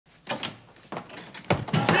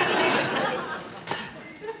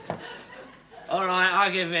I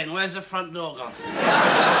give in. Where's the front door gone?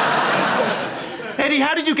 Eddie,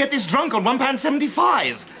 how did you get this drunk on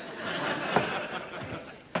 £1.75?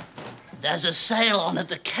 There's a sale on at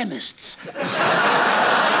the chemist's.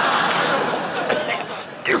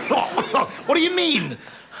 What do you mean?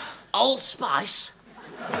 Old Spice,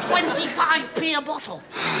 25p a bottle.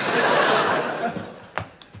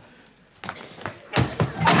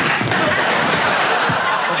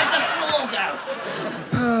 Where'd the floor go?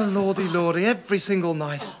 Oh, lordy, lordy, every single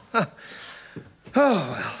night. Oh,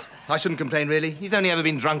 well, I shouldn't complain, really. He's only ever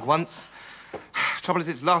been drunk once. Trouble is,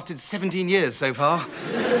 it's lasted 17 years so far.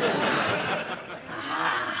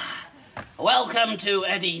 Welcome to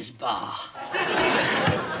Eddie's bar.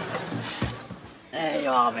 There you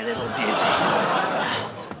are, my little beauty.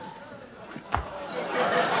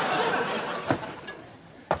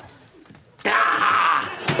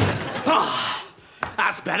 Oh,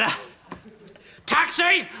 that's better.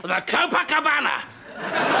 Taxi, the Copacabana.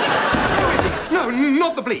 No,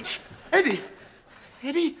 not the bleach. Eddie.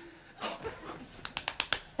 Eddie.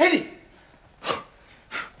 Eddie.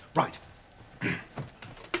 Right.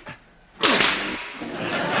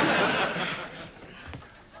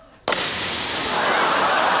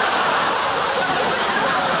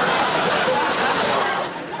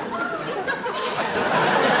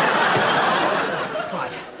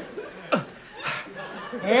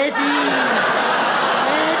 Eddie!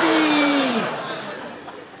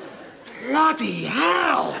 Bloody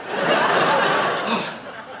hell!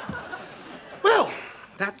 Well,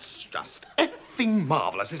 that's just effing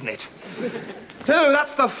marvellous, isn't it? So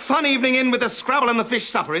that's the fun evening in with the Scrabble and the fish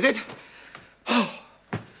supper, is it? Oh,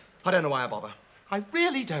 I don't know why I bother. I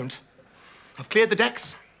really don't. I've cleared the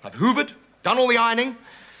decks, I've hoovered, done all the ironing.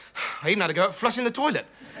 I even had to go out flushing the toilet.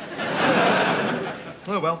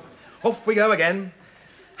 Oh, well, off we go again.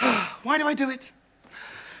 Why do I do it?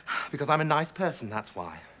 Because I'm a nice person, that's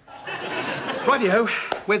why. Rightio,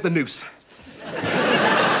 where's the noose?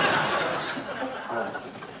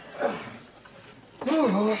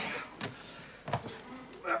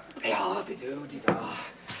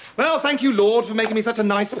 Well, thank you, Lord, for making me such a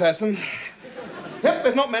nice person. Yep,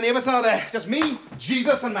 there's not many of us, are there? Just me,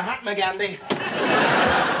 Jesus, and Mahatma Gandhi.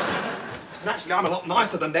 And actually, I'm a lot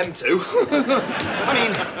nicer than them two. I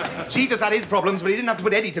mean, Jesus had his problems, but he didn't have to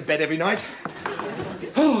put Eddie to bed every night.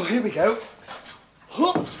 Oh, here we go.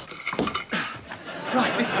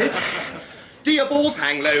 Right, this is it. Do your balls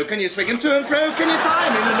hang low? Can you swing them to and fro? Can you tie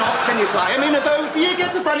them in a knot? Can you tie them in a bow? Do you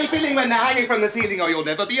get a funny feeling when they're hanging from the ceiling? Oh, you'll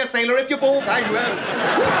never be a sailor if your balls hang low.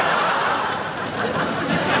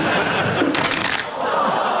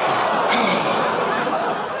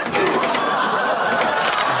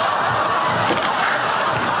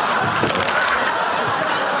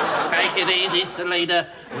 Take it easy, Selena.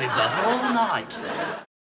 We've got all night.